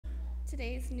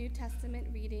Today's New Testament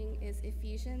reading is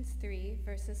Ephesians 3,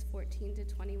 verses 14 to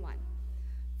 21.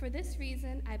 For this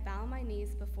reason, I bow my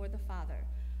knees before the Father,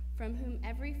 from whom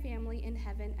every family in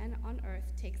heaven and on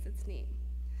earth takes its name.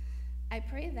 I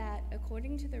pray that,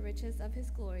 according to the riches of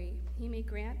his glory, he may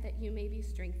grant that you may be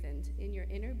strengthened in your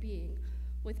inner being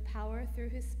with power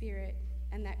through his Spirit,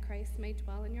 and that Christ may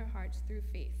dwell in your hearts through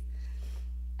faith,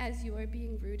 as you are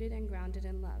being rooted and grounded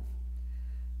in love.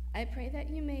 I pray that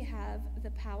you may have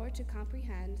the power to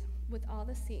comprehend with all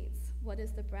the saints what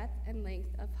is the breadth and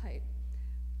length of height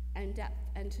and depth,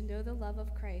 and to know the love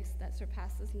of Christ that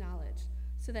surpasses knowledge,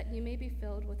 so that you may be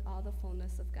filled with all the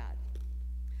fullness of God.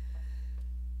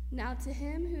 Now to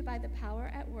him who by the power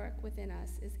at work within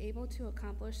us is able to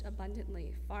accomplish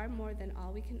abundantly far more than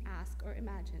all we can ask or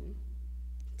imagine,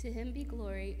 to him be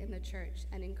glory in the church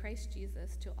and in Christ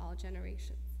Jesus to all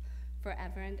generations,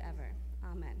 forever and ever.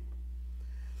 Amen.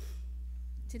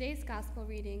 Today's gospel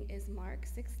reading is Mark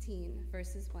 16,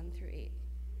 verses 1 through 8.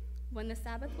 When the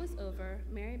Sabbath was over,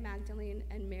 Mary Magdalene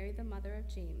and Mary the mother of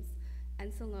James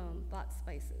and Salome bought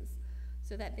spices,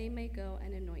 so that they may go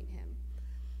and anoint him.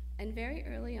 And very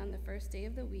early on the first day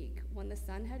of the week, when the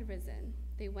sun had risen,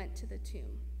 they went to the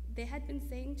tomb. They had been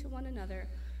saying to one another,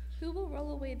 "Who will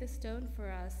roll away the stone for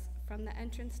us from the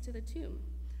entrance to the tomb?"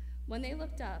 When they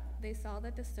looked up, they saw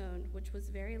that the stone, which was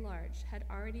very large, had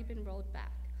already been rolled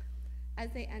back.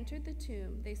 As they entered the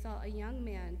tomb, they saw a young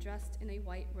man dressed in a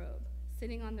white robe,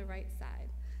 sitting on the right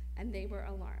side, and they were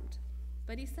alarmed.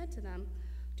 But he said to them,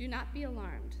 "Do not be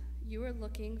alarmed. You are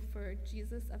looking for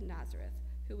Jesus of Nazareth,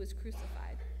 who was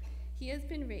crucified. He has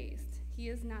been raised. He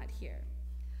is not here.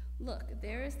 Look,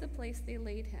 there is the place they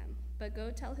laid him. But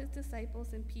go tell his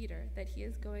disciples and Peter that he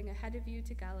is going ahead of you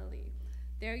to Galilee.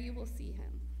 There you will see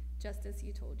him, just as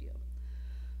he told you."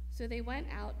 So they went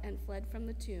out and fled from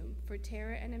the tomb, for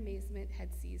terror and amazement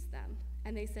had seized them,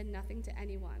 and they said nothing to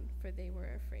anyone, for they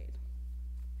were afraid.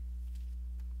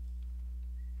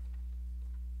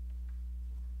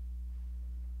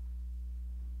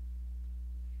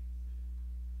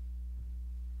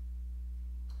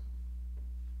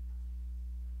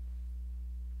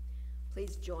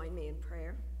 Please join me in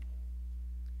prayer.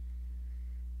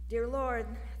 Dear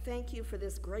Lord, thank you for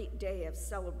this great day of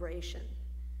celebration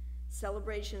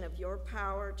of your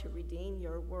power to redeem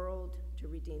your world, to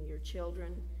redeem your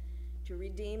children, to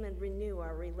redeem and renew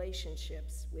our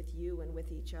relationships with you and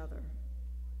with each other.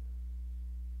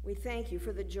 We thank you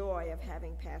for the joy of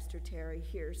having Pastor Terri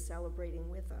here celebrating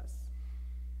with us.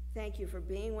 Thank you for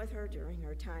being with her during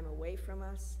her time away from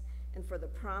us, and for the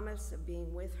promise of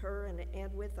being with her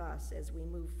and with us as we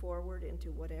move forward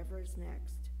into whatever is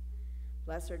next.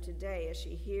 Bless her today as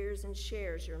she hears and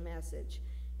shares your message,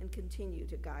 and continue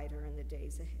to guide her in the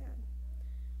days ahead.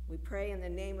 We pray in the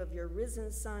name of your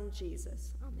risen Son,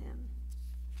 Jesus. Amen.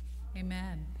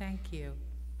 Amen. Thank you.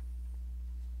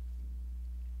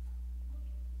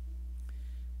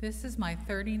 This is my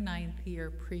 39th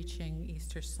year preaching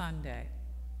Easter Sunday.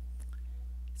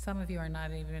 Some of you are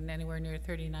not even anywhere near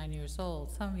 39 years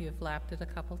old. Some of you have lapped it a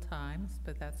couple times,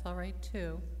 but that's all right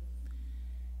too.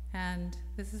 And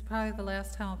this is probably the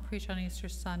last time I'll preach on Easter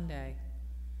Sunday,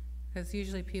 because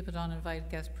usually people don't invite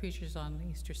guest preachers on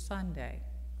Easter Sunday.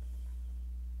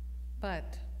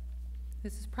 But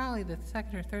this is probably the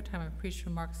second or third time I've preached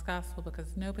from Mark's Gospel,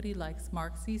 because nobody likes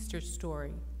Mark's Easter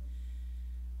story.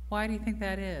 Why do you think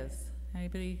that is?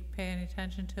 Anybody pay any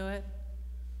attention to it?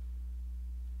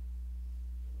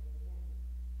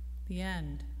 The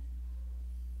end.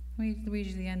 Let me read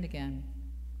you the end again.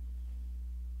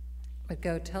 But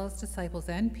go tell his disciples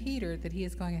and Peter that he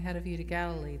is going ahead of you to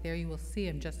Galilee. There you will see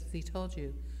him, just as he told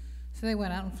you. So they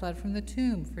went out and fled from the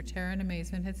tomb, for terror and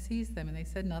amazement had seized them, and they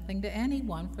said nothing to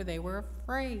anyone, for they were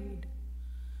afraid.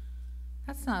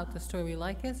 That's not the story we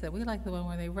like, is it? We like the one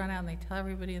where they run out and they tell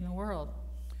everybody in the world.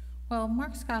 Well,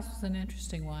 Mark's Gospel is an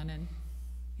interesting one, and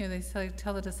they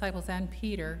tell the disciples and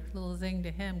Peter, little zing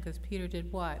to him, because Peter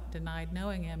did what? Denied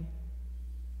knowing him.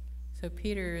 So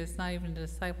Peter is not even a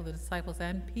disciple. The disciples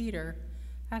and Peter,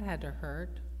 that had to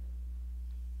hurt.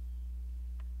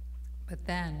 But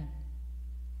then,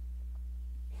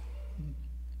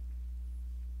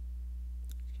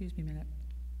 excuse me a minute.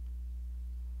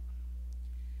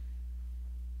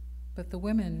 But the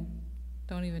women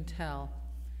don't even tell.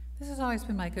 This has always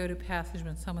been my go-to passage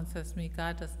when someone says to me,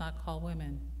 God does not call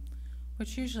women,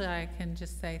 which usually I can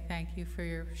just say, thank you for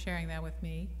your sharing that with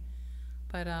me.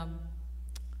 But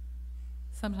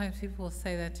sometimes people will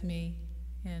say that to me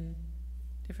in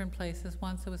different places.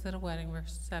 Once it was at a wedding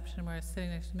reception where I was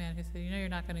sitting next to a man who said, you're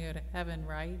not going to go to heaven,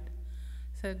 right?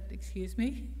 I said, excuse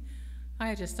me? I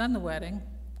had just done the wedding,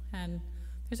 and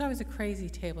There's always a crazy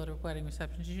table at a wedding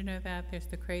reception. Did you know that? There's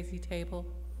the crazy table.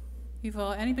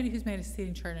 Anybody who's made a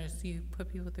seating chart knows you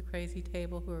put people at the crazy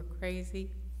table who are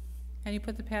crazy, and you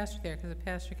put the pastor there because the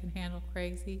pastor can handle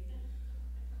crazy.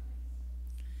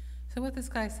 So what this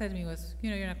guy said to me was,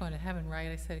 you're not going to heaven,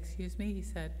 right? I said, excuse me? He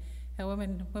said,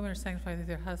 women are sanctified through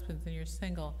their husbands and you're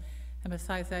single. And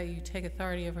besides that, you take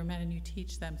authority over men and you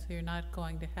teach them, so you're not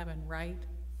going to heaven, right?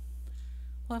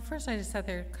 Well, at first I just sat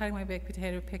there cutting my baked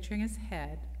potato, picturing his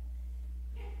head.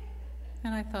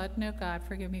 And I thought, no, God,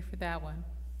 forgive me for that one.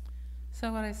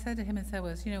 So what I said to him instead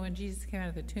was, when Jesus came out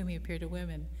of the tomb, he appeared to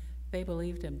women. They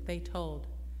believed him. They told.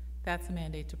 That's a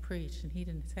mandate to preach. And he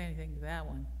didn't say anything to that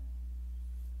one.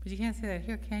 But you can't say that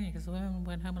here, can you? Because the women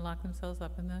went home and locked themselves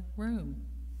up in the room.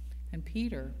 And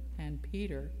Peter,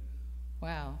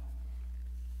 wow.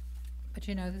 But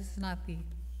this is not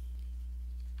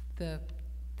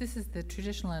this is the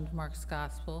traditional end of Mark's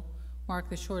gospel.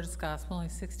 Mark, the shortest gospel, only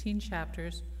 16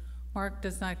 chapters. Mark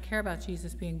does not care about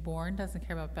Jesus being born, doesn't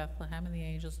care about Bethlehem and the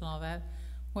angels and all that.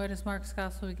 Why does Mark's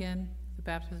gospel begin? The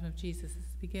baptism of Jesus.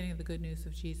 It's the beginning of the good news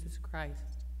of Jesus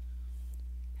Christ.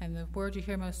 And the word you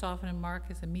hear most often in Mark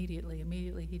is immediately.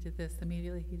 Immediately he did this,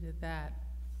 immediately he did that.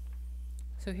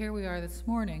 So here we are this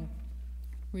morning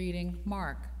reading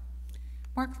Mark.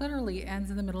 Mark literally ends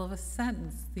in the middle of a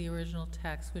sentence, the original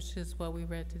text, which is what we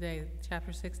read today.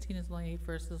 Chapter 16 is only 8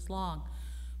 verses long.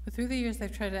 But through the years,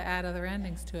 they've tried to add other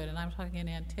endings to it, and I'm talking in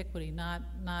antiquity, not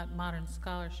modern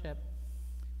scholarship.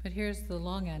 But here's the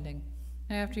long ending.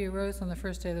 Now after he arose on the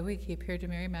first day of the week, he appeared to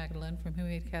Mary Magdalene, from whom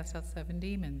he had cast out 7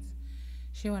 demons.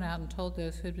 She went out and told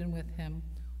those who had been with him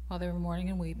while they were mourning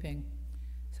and weeping.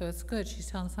 So it's good, she's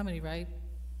telling somebody, right?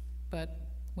 But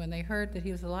when they heard that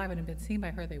he was alive and had been seen by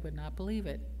her, they would not believe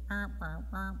it.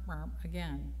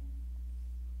 Again.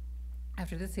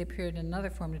 After this, he appeared in another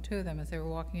form to 2 of them as they were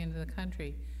walking into the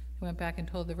country. They went back and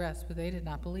told the rest, but they did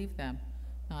not believe them.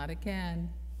 Not again.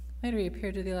 Later, he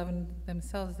appeared to the 11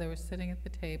 themselves as they were sitting at the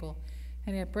table,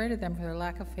 and he upbraided them for their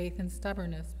lack of faith and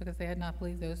stubbornness, because they had not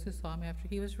believed those who saw him after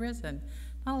he was risen.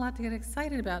 Not a lot to get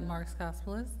excited about in Mark's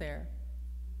gospel, is there?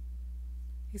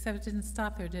 Except it didn't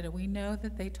stop there, did it? We know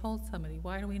that they told somebody.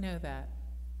 Why do we know that?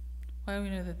 Why do we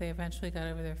know that they eventually got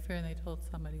over their fear and they told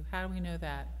somebody? How do we know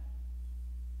that?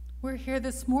 We're here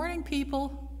this morning,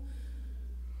 people.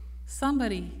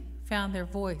 Somebody found their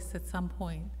voice at some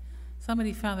point.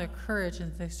 Somebody found their courage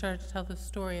and they started to tell the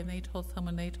story, and they told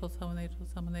someone, they told someone, they told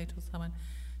someone, they told someone,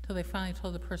 until they finally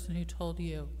told the person who told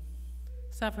you.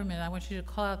 Stop for a minute. I want you to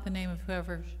call out the name of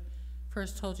whoever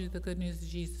first told you the good news of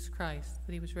Jesus Christ,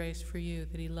 that he was raised for you,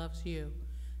 that he loves you.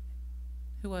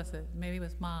 Who was it? Maybe it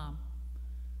was Mom.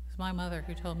 It was my mother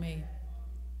who told me.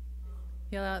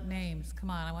 Yell out names. Come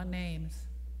on, I want names.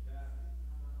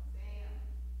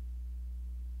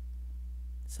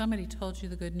 Somebody told you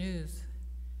the good news,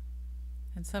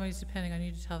 and somebody's depending on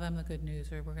you to tell them the good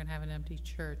news, or we're going to have an empty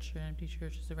church, or empty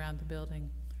churches around the building,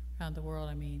 around the world,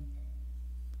 I mean.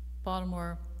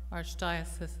 Baltimore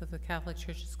Archdiocese of the Catholic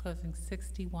Church is closing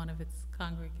 61 of its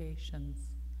congregations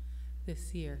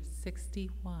this year.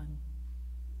 61.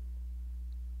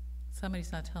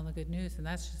 Somebody's not telling the good news, and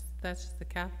that's just the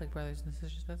Catholic brothers and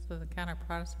sisters. That doesn't count our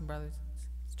Protestant brothers and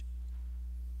sisters.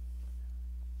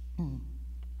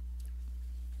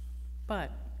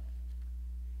 But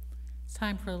it's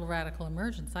time for a little radical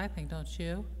emergence, I think, don't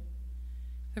you?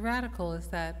 The radical is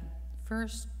that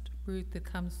first root that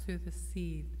comes through the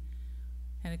seed,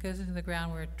 and it goes into the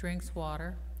ground where it drinks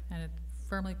water, and it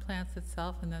firmly plants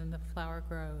itself, and then the flower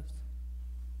grows.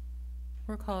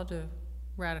 We're called to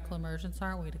radical emergence,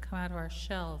 aren't we? To come out of our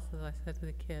shells, as I said to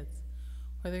the kids.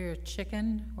 Whether you're a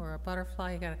chicken or a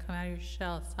butterfly, you got to come out of your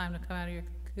shell. It's time to come out of your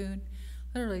cocoon.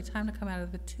 Literally, time to come out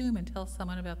of the tomb and tell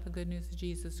someone about the good news of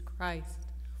Jesus Christ.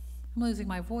 I'm losing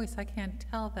my voice. I can't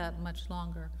tell that much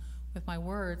longer with my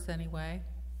words anyway,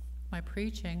 my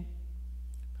preaching,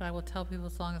 but I will tell people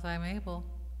as long as I'm able.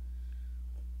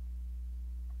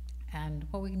 And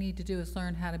what we need to do is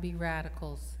learn how to be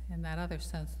radicals in that other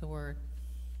sense of the word.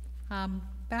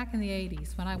 Back in the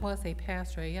 80s, when I was a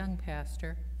pastor, a young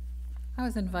pastor, I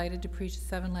was invited to preach the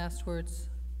 7 Last Words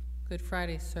Good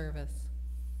Friday service.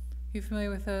 Are you familiar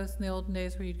with those in the olden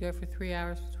days where you'd go for 3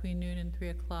 hours between noon and 3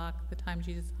 o'clock, the time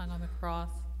Jesus hung on the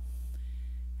cross?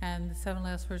 And the 7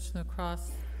 last words from the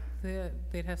cross,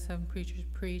 they'd have 7 preachers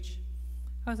preach.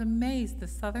 I was amazed the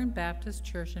Southern Baptist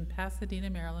Church in Pasadena,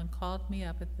 Maryland called me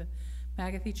up at the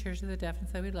Magathy Church of the Deaf and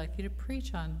said, we'd like you to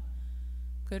preach on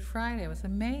Good Friday. I was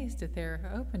amazed at their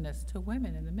openness to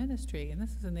women in the ministry. And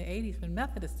this is in the 80s when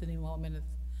Methodists didn't even want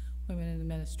women in the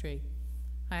ministry.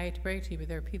 I hate to break to you, but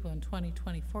there are people in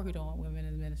 2024 who don't want women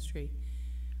in the ministry.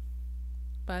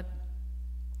 But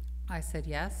I said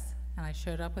yes, and I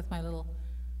showed up with my little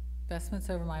vestments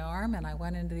over my arm, and I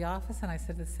went into the office, and I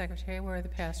said to the secretary, where are the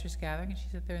pastors gathering? And she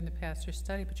said, they're in the pastor's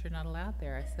study, but you're not allowed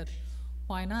there. I said,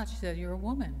 why not? She said, you're a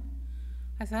woman.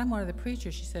 I said, I'm one of the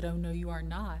preachers. She said, oh, no, you are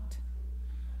not.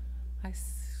 I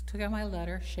took out my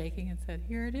letter, shaking, and said,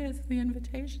 here it is, the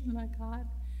invitation that I got.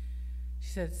 She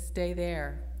said, stay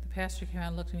there. The pastor came out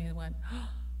and looked at me and went, oh,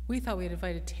 we thought we had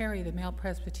invited Terry, the male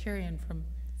Presbyterian from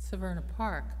Severna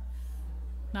Park,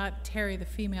 not Terry, the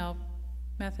female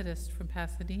Methodist from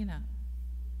Pasadena.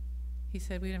 He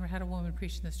said, we never had a woman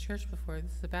preach in this church before.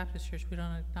 This is a Baptist church. We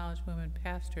don't acknowledge women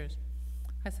pastors.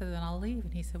 I said, then I'll leave.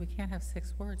 And he said, we can't have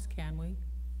 6 words, can we?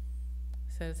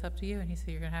 I said, it's up to you. And he said,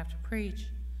 you're going to have to preach.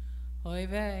 Oy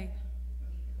vey.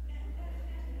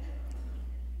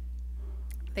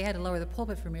 They had to lower the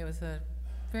pulpit for me. It was a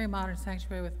very modern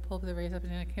sanctuary with a pulpit that raised up,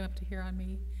 and then it came up to here on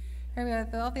me.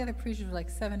 All the other preachers were like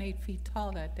 7, 8 feet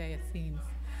tall that day, it seems.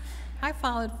 I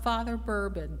followed Father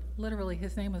Bourbon. Literally,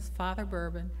 his name was Father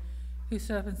Bourbon, who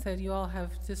stood up and said, you all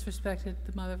have disrespected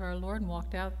the mother of our Lord, and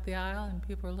walked out the aisle, and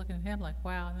people were looking at him like,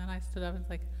 wow. And then I stood up and was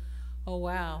like, oh,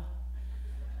 wow.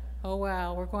 Oh,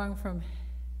 wow. We're going from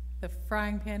the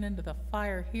frying pan into the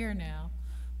fire here now.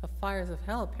 The fires of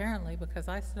hell, apparently, because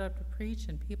I stood up to preach,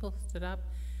 and people stood up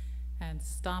and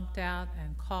stomped out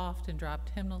and coughed and dropped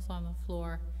hymnals on the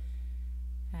floor.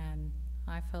 And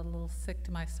I felt a little sick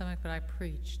to my stomach, but I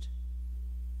preached.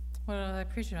 What was I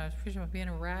preaching? I was preaching about being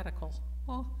a radical.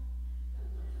 Oh.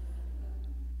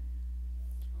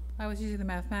 I was using the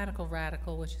mathematical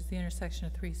radical, which is the intersection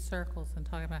of 3 circles, and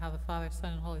talking about how the Father,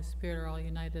 Son, and Holy Spirit are all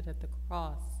united at the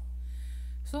cross.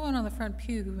 Someone on the front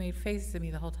pew who made faces at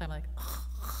me the whole time, like,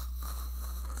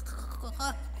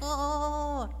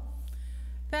 oh.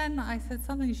 Then I said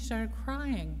something, and she started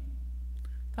crying.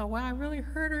 I thought, wow, I really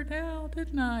hurt her now,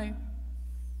 didn't I?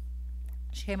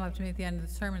 She came up to me at the end of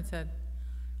the sermon and said,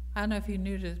 I don't know if you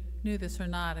knew this or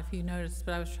not, if you noticed,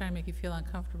 but I was trying to make you feel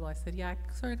uncomfortable. I said, yeah, I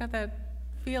sort of got that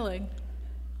feeling.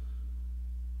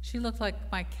 She looked like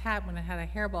my cat when it had a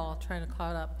hairball trying to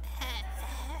claw it up.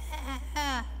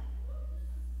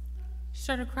 She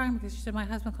started crying because she said, my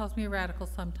husband calls me a radical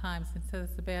sometimes and says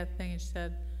it's a bad thing. And she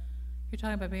said, you're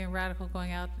talking about being radical,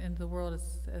 going out into the world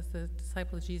as the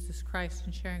disciple of Jesus Christ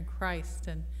and sharing Christ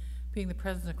and being the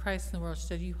presence of Christ in the world. She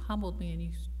said, you humbled me and you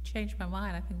changed my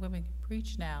mind. I think women can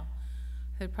preach now.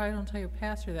 I said, probably don't tell your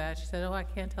pastor that. She said, oh, I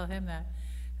can't tell him that.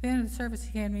 At the end of the service,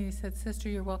 he came to me and he said, sister,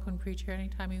 you're welcome to preach here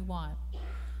anytime you want.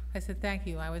 I said, thank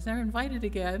you. I was never invited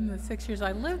again in the 6 years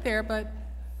I lived there, but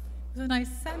it was a nice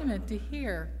sentiment to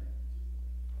hear.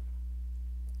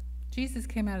 Jesus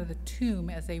came out of the tomb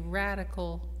as a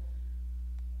radical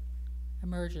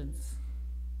emergence,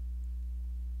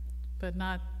 but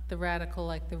not the radical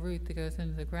like the root that goes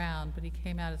into the ground, but he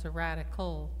came out as a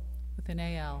radical with an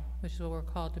AL, which is what we're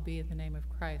called to be in the name of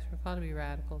Christ. We're called to be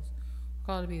radicals. We're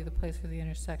called to be the place where the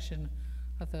intersection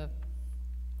of the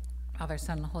Father,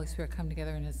 Son, and the Holy Spirit come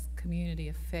together in his community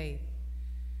of faith.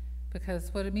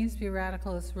 Because what it means to be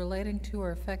radical is relating to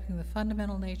or affecting the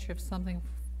fundamental nature of something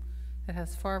that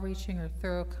has far-reaching or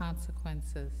thorough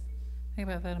consequences. Think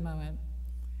about that a moment.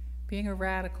 Being a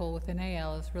radical with an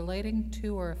AL is relating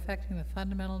to or affecting the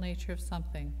fundamental nature of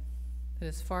something that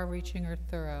is far-reaching or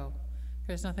thorough.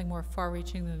 There's nothing more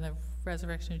far-reaching than the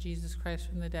resurrection of Jesus Christ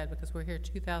from the dead, because we're here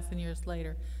 2,000 years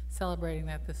later celebrating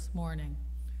that this morning.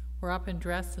 We're up and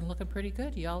dressed and looking pretty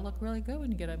good. You all look really good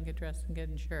when you get up and get dressed and get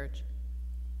in church.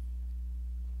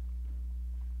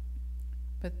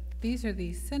 But these are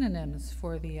the synonyms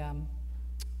for the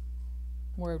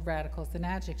word radical. It's an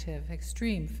adjective: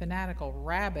 extreme, fanatical,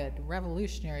 rabid,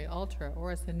 revolutionary, ultra. Or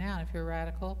as a noun, if you're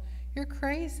radical, you're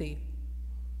crazy,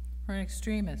 or an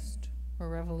extremist, or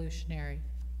revolutionary.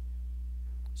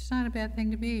 It's not a bad thing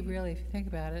to be, really, if you think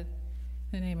about it,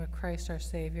 in the name of Christ our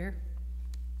Savior.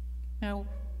 Now,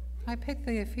 I picked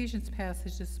the Ephesians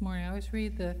passage this morning. I always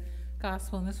read the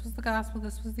gospel, and this was the gospel.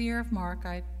 This was the year of Mark.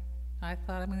 I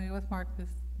thought I'm going to go with Mark this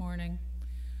morning,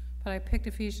 but I picked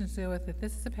Ephesians to go with it.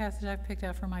 This is a passage I've picked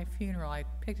out for my funeral. I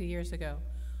picked it years ago,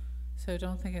 so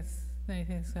don't think it's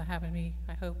anything that's going to happen to me.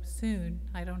 I hope soon.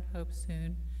 I don't hope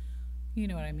soon. You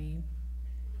know what I mean.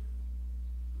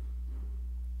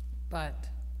 But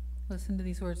listen to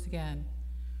these words again.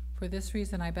 For this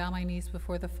reason I bow my knees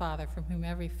before the Father, from whom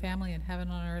every family in heaven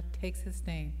and on earth takes his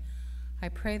name. I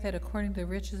pray that according to the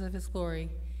riches of his glory,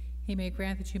 he may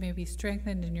grant that you may be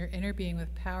strengthened in your inner being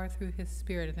with power through his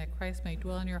Spirit, and that Christ may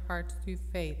dwell in your hearts through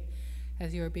faith,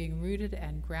 as you are being rooted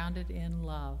and grounded in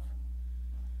love.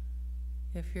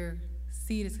 If your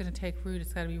seed is going to take root,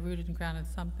 it's got to be rooted and grounded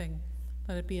in something.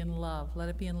 Let it be in love. Let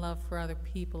it be in love for other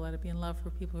people. Let it be in love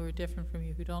for people who are different from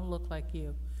you, who don't look like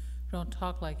you, who don't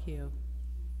talk like you.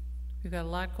 We've got a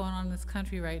lot going on in this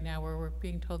country right now where we're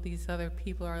being told these other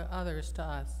people are others to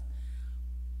us.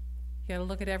 You gotta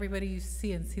look at everybody you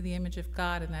see and see the image of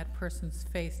God in that person's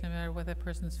face, no matter what that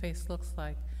person's face looks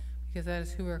like, because that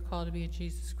is who we're called to be in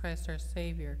Jesus Christ, our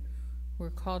Savior. We're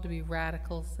called to be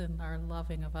radicals in our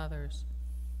loving of others,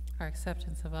 our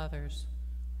acceptance of others.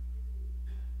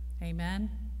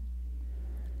 Amen?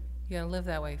 You gotta live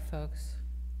that way, folks.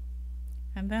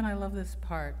 And then I love this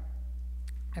part.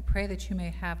 I pray that you may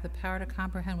have the power to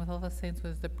comprehend with all the saints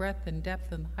what is the breadth and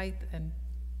depth and height and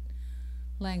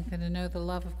length, and to know the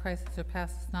love of Christ that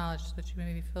surpasses knowledge, so that you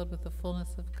may be filled with the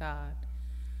fullness of God.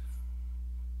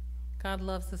 God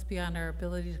loves us beyond our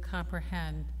ability to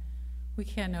comprehend. We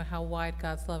can't know how wide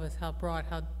God's love is, how broad,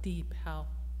 how deep, how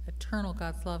eternal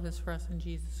God's love is for us in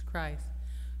Jesus Christ.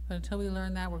 But until we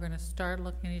learn that, we're going to start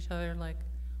looking at each other like,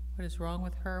 what is wrong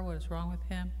with her? What is wrong with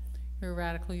him? You're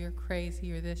radical, you're crazy,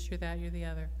 you're this, you're that, you're the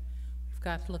other. We've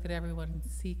got to look at everyone and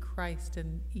see Christ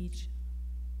in each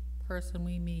person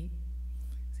we meet.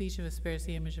 So each of us bears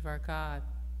the image of our God.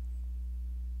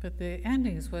 But the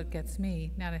ending is what gets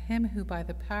me. Now to him who by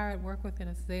the power at work within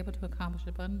us is able to accomplish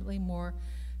abundantly more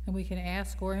than we can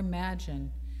ask or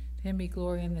imagine, to him be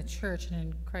glory in the church and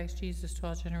in Christ Jesus to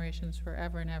all generations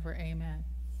forever and ever. Amen.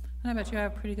 And I bet you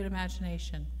have a pretty good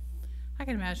imagination. I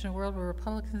can imagine a world where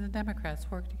Republicans and Democrats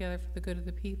work together for the good of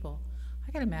the people.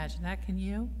 I can imagine that. Can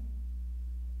you?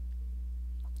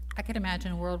 I can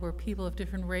imagine a world where people of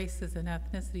different races and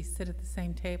ethnicities sit at the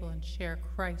same table and share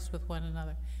Christ with one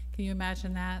another. Can you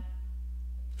imagine that?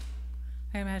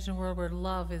 I imagine a world where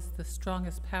love is the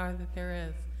strongest power that there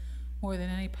is, more than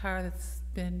any power that's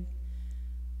been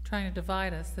trying to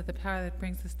divide us, that the power that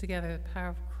brings us together, the power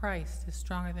of Christ, is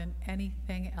stronger than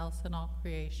anything else in all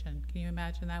creation. Can you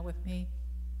imagine that with me?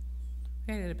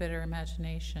 I get a better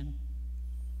imagination.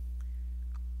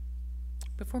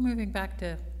 Before moving back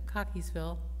to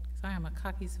Cockeysville, because I am a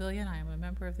Cockeysvillian, I am a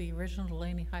member of the original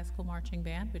Delaney High School Marching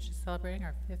Band, which is celebrating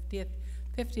our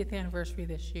 50th anniversary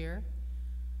this year.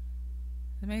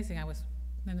 It's amazing, I was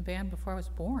in the band before I was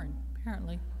born,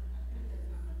 apparently.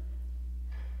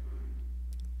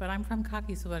 But I'm from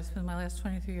Cockeysville. I spent my last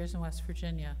 23 years in West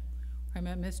Virginia, where I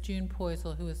met Miss June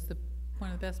Poisel, who was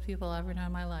one of the best people I'll ever know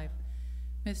in my life.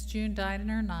 Miss June died in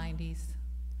her 90s.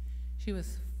 She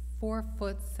was 4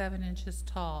 foot 7 inches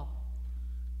tall,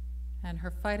 and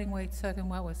her fighting weight soaking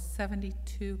wet was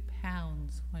 72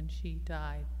 pounds when she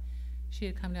died. She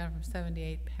had come down from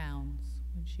 78 pounds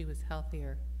when she was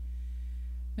healthier.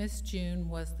 Miss June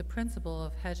was the principal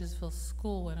of Hedgesville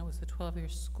School when it was a 12-year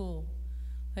school.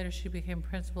 Later, she became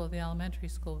principal of the elementary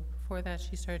school. Before that,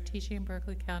 she started teaching in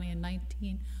Berkeley County in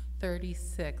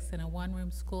 1936 in a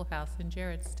one-room schoolhouse in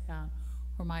Jarrettstown,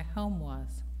 where my home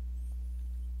was.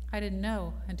 I didn't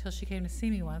know until she came to see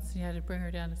me once, and you had to bring her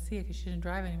down to see it because she didn't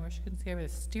drive anymore. She couldn't see over the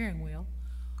steering wheel.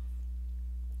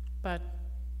 But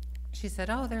she said,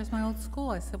 "Oh, there's my old school."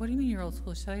 I said, "What do you mean your old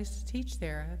school?" She said, "I used to teach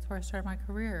there. That's where I started my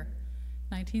career,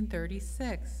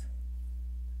 1936.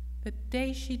 The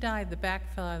day she died, the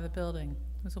back fell out of the building.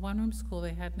 It was a one-room school.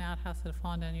 They had an outhouse that had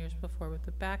fallen down years before, but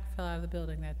the back fell out of the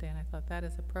building that day, and I thought, that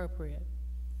is appropriate.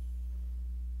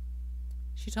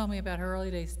 She told me about her early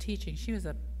days teaching. She was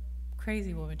a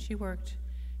crazy woman. She was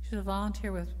a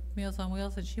volunteer with Meals on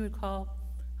Wheels, and she would call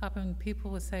up, and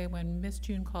people would say, when Miss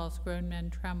June calls, grown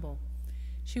men tremble.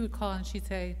 She would call, and she'd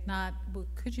say, well,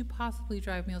 could you possibly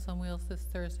drive Meals on Wheels this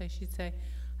Thursday? She'd say,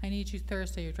 I need you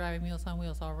Thursday. You're driving Meals on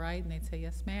Wheels, all right? And they'd say,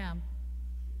 yes, ma'am.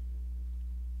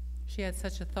 She had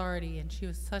such authority, and she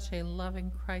was such a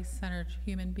loving, Christ-centered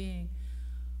human being.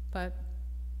 But,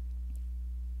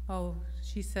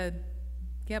 she said,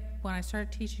 when I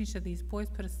started teaching, she said, these boys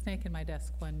put a snake in my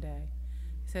desk one day.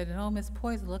 He said, "Oh, Miss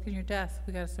Poison, look in your desk.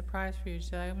 We got a surprise for you." She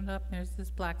said, I opened up, and there's this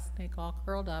black snake all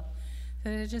curled up.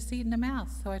 Said it had just eaten a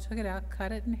mouse. So I took it out,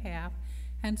 cut it in half,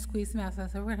 and squeezed the mouse. I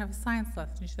said, we're going to have a science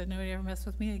lesson. She said, nobody ever messed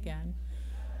with me again.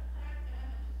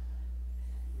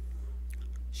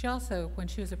 She also, when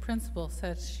she was a principal,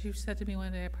 she said to me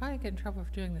one day, I probably get in trouble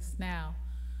for doing this now,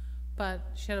 but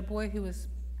she had a boy who was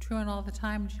truant all the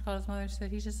time, and she called his mother and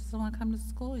said, he just doesn't want to come to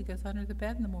school. He goes under the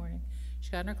bed in the morning.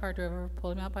 She got in her car, drove over,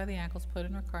 pulled him out by the ankles, put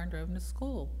him in her car, and drove him to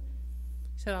school.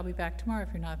 She said, I'll be back tomorrow if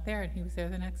you're not there, and he was there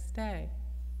the next day.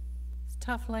 It's a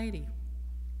tough lady.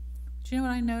 Do you know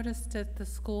what I noticed at the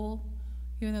school?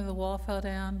 Even though the wall fell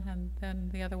down and then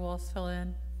the other walls fell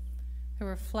in, there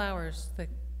were flowers that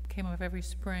came up every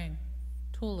spring,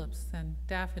 tulips and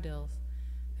daffodils.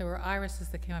 There were irises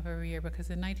that came up every year because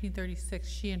in 1936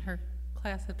 she and her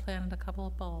class had planted a couple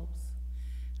of bulbs,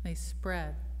 and they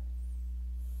spread.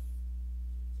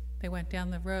 They went down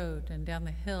the road and down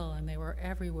the hill, and they were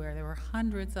everywhere. There were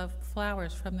hundreds of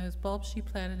flowers from those bulbs she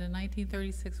planted in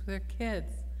 1936 with her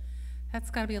kids. That's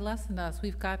got to be a lesson to us.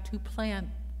 We've got to plant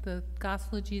the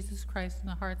gospel of Jesus Christ in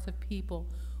the hearts of people.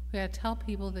 We got to tell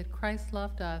people that Christ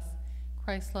loved us,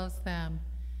 Christ loves them,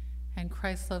 and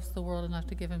Christ loves the world enough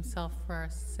to give himself for our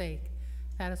sake.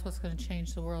 That is what's going to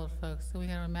change the world, folks. So we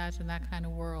got to imagine that kind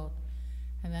of world,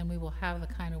 and then we will have the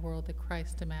kind of world that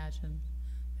Christ imagined,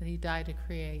 that he died to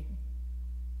create.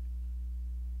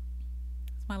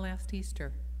 It's my last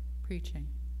Easter preaching,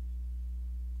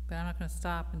 but I'm not going to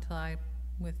stop until I'm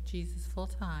with Jesus full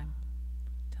time,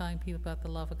 telling people about the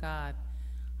love of God.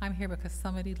 I'm here because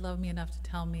somebody loved me enough to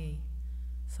tell me.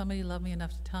 Somebody loved me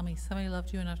enough to tell me. Somebody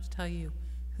loved you enough to tell you.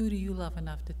 Who do you love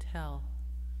enough to tell?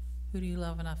 Who do you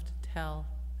love enough to tell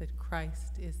that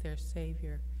Christ is their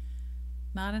Savior?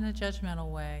 Not in a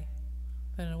judgmental way,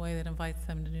 but in a way that invites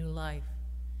them to new life.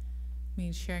 It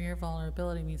means sharing your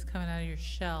vulnerability, means coming out of your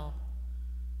shell.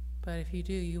 But if you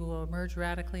do, you will emerge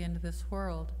radically into this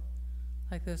world.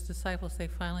 Like those disciples, they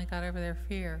finally got over their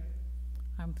fear.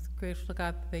 I'm grateful to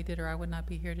God that they did, or I would not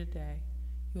be here today.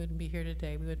 You wouldn't be here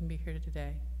today. We wouldn't be here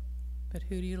today. But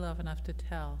who do you love enough to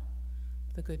tell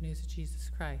the good news of Jesus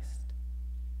Christ?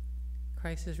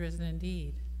 Christ is risen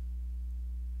indeed.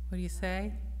 What do you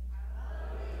say?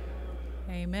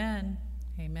 Amen.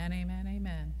 Amen, amen,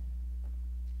 amen.